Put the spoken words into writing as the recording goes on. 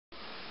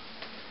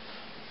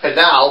And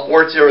now,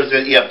 Ward Zero is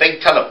going to eat a big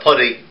ton of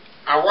pudding.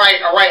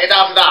 Alright,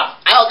 enough.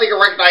 I don't think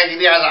you're recognizing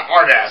me as an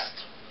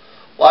artist.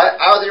 What?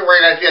 I don't think you're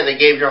recognizing me as a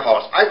game show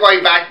host. I'm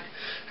going back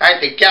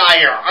to get out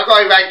of here. I'm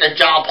going back to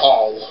job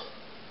hole.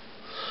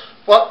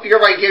 What? You're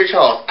my game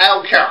show host. I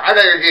don't care. I'm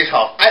not your game show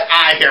host. I'm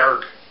out of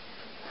here.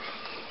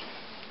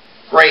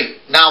 Great.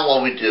 Now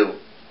what do we do?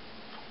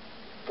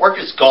 Work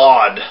is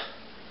gone.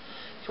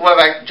 He went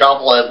back to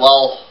job hole and,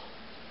 well,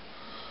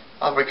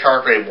 I don't have a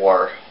character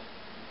anymore.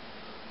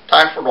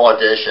 Time for an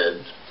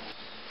audition.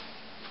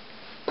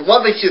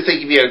 What makes you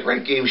think you'd be a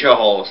great game show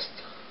host?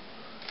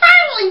 I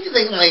don't like to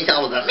think of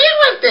myself as a mere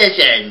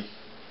audition.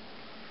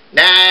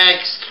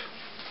 Next.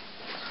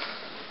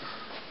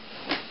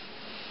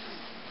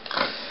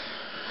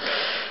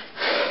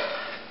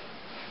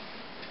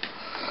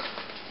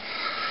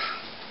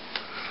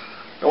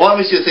 What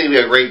makes you think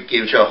you'd be a great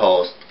game show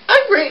host?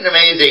 I'm great and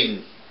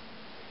amazing.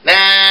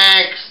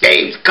 Next.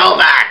 James, go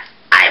back.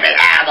 I'm an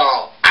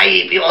animal. I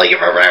eat people like you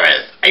for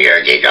breakfast. And you're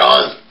a game show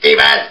host.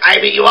 Demons, I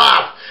beat you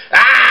off.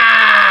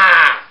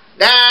 Ah!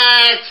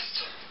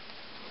 Next!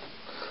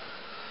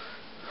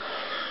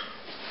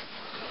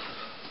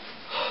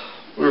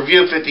 We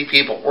reviewed 50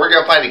 people. We're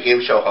going to find a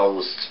game show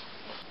host.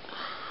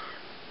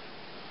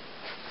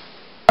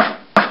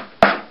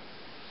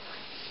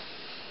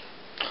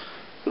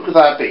 Who could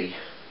that be?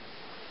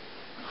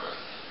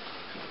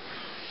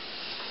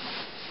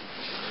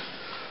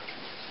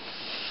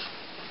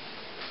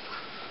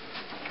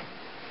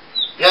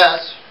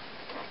 Yes.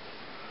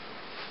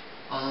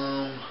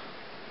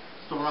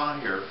 What's going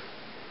on here?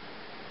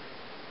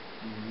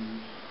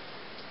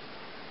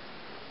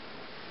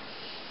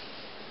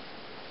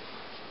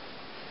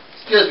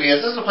 Excuse me,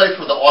 is this a place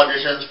for the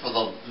auditions for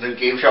the new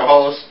game show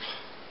host?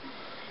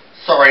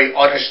 Sorry,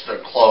 auditions are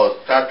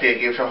closed. Got to be a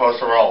game show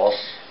host or else.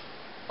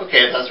 Okay,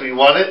 if that's what you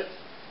wanted.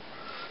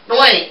 No,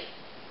 wait.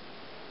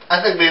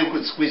 I think maybe we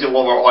could squeeze in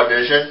one more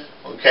audition.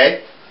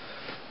 Okay?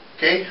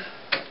 Okay?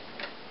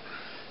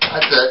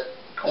 That's it.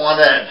 Come on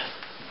in.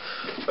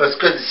 It's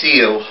good to see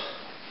you.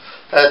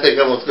 I think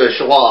everyone's going to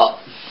show up.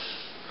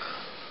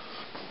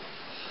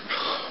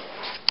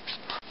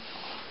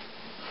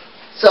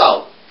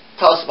 So,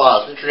 tell us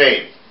about us. What's your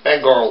name?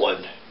 Ben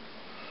Garland.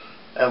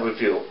 And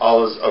with you. I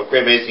was a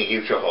great, amazing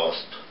game show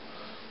host.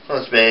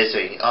 That's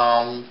amazing.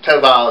 Tell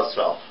about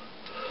yourself.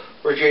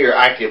 Where'd you get your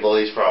acting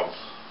abilities from?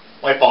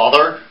 My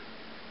father?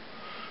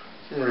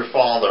 Your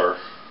father.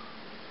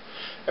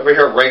 Ever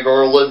hear of Ray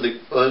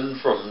Garland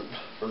from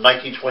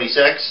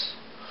 1926?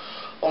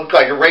 Oh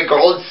God, you're Ray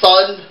Garland's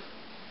son?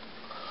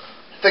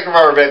 I think I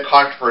remember a bit of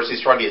controversy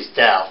surrounding his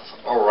death.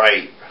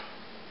 Alright.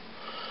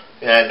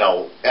 Yeah,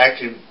 no.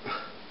 Actually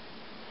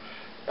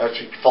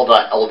fell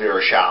down an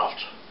elevator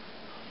shaft.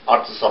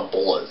 Onto some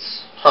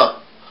bullets. Huh.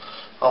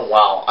 Oh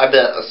wow. I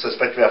bet I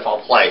suspect you have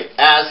foul play.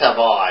 As have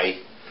I.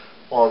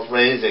 Well, it's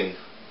amazing.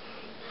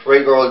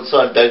 Ray Garland's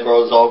son, Ben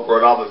Garland's all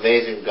grown up,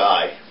 amazing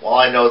guy. Well,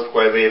 I know it's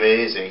going to be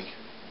amazing.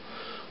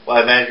 Well,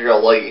 I imagine you're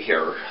going to like it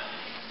here.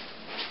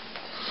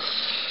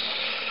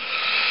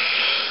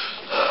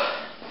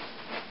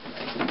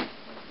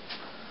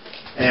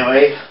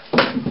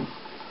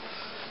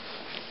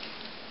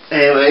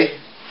 Anyway,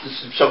 this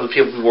is some of the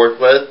people we work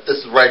with. This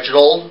is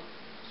Reginald.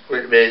 It's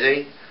great,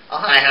 amazing. Oh,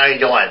 hi, how you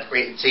doing?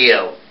 Great to see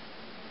you.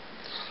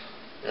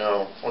 You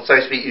know, well, it's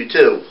nice to meet you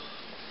too.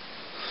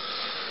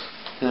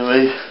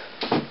 Anyway.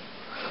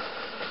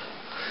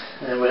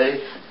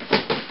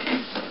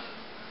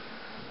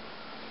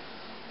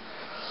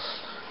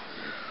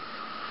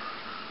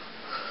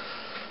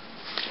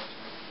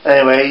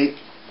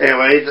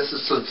 Anyway, this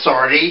is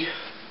Sardi.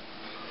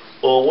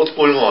 Well, what's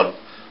going on?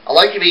 I'd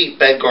like to meet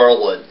Ben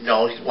Garland. You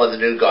know, he's one of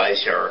the new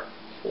guys here.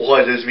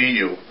 Well, nice to meet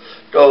you.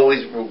 No,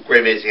 he's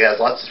great, amazing. He has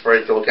lots of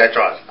experience to catch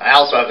on. I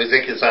also have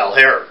executive style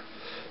hair.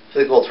 I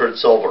think it'll turn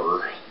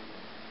silver.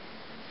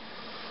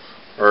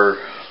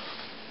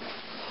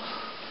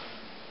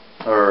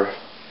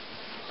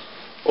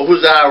 Oh,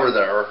 who's that over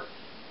there?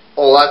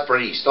 Oh, that's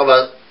Bernice. No,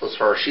 that was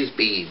her. She's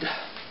Bead.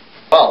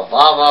 Well,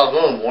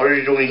 boom. What are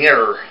you doing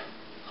here?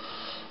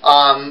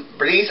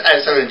 Bernice, I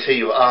have something to tell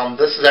you.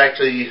 This is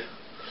actually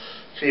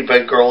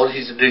Ben Garland.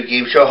 He's a new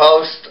game show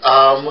host.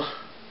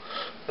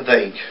 I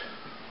think.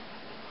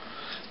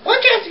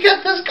 Why'd you have to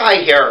get this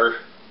guy here?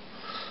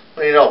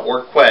 Well, you know,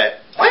 work quit.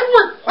 Why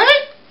work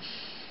quit?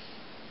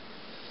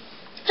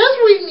 Just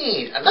what we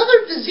need.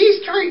 Another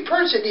disease-carrying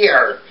person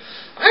here.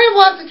 I have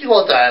lots to deal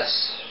with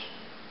this.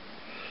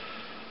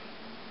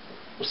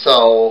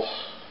 So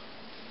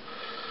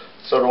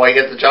do I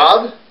get the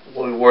job?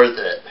 Will it be worth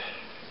it?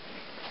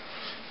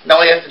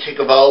 Now we have to take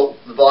a vote.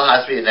 The vote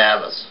has to be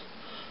unanimous.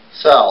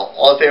 So,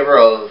 all in favor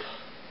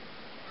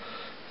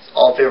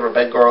of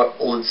Ben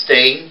Garland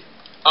staying?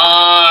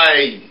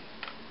 Aye.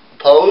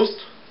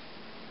 Opposed?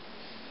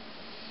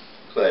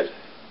 Good.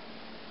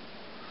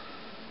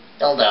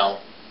 Hell no.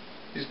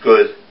 He's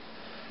good.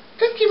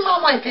 Just keep him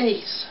on my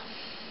face.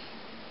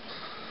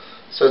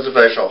 So it's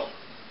official.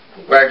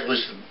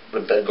 Congratulations,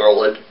 Ben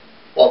Garland.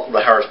 Welcome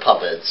to Harris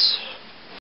Puppets.